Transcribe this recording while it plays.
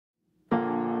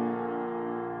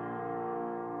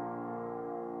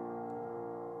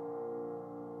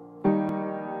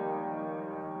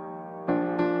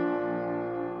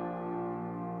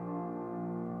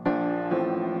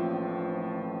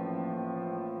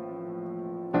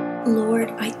Lord,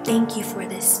 I thank you for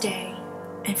this day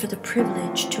and for the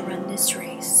privilege to run this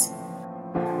race.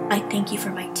 I thank you for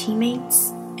my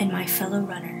teammates and my fellow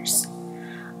runners.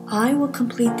 I will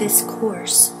complete this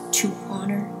course to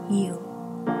honor you.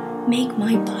 Make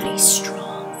my body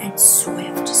strong and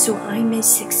swift so I may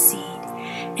succeed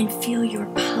and feel your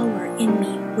power in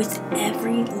me with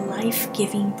every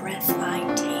life-giving breath I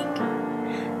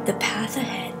take. The path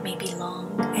ahead may be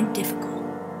long and difficult,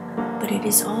 but it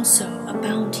is also a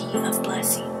bounty of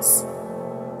blessings.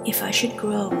 If I should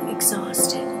grow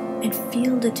exhausted and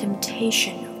feel the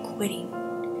temptation of quitting,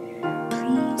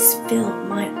 please fill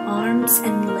my arms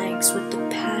and legs with the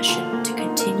passion to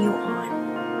continue on.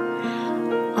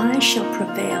 I shall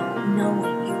prevail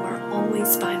knowing you are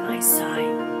always by my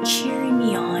side, cheering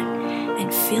me on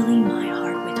and filling my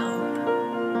heart with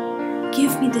hope.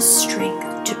 Give me the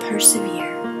strength to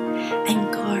persevere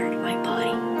and guard my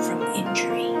body from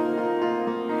injury.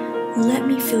 Let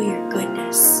me feel your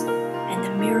goodness and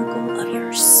the miracle of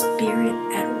your Spirit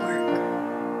at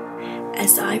work.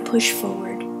 As I push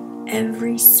forward,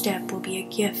 every step will be a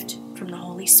gift from the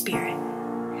Holy Spirit.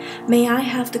 May I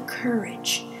have the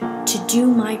courage to do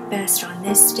my best on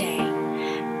this day,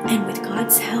 and with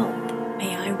God's help,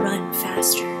 may I run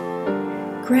faster.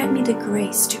 Grant me the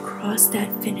grace to cross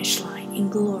that finish line in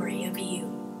glory of you.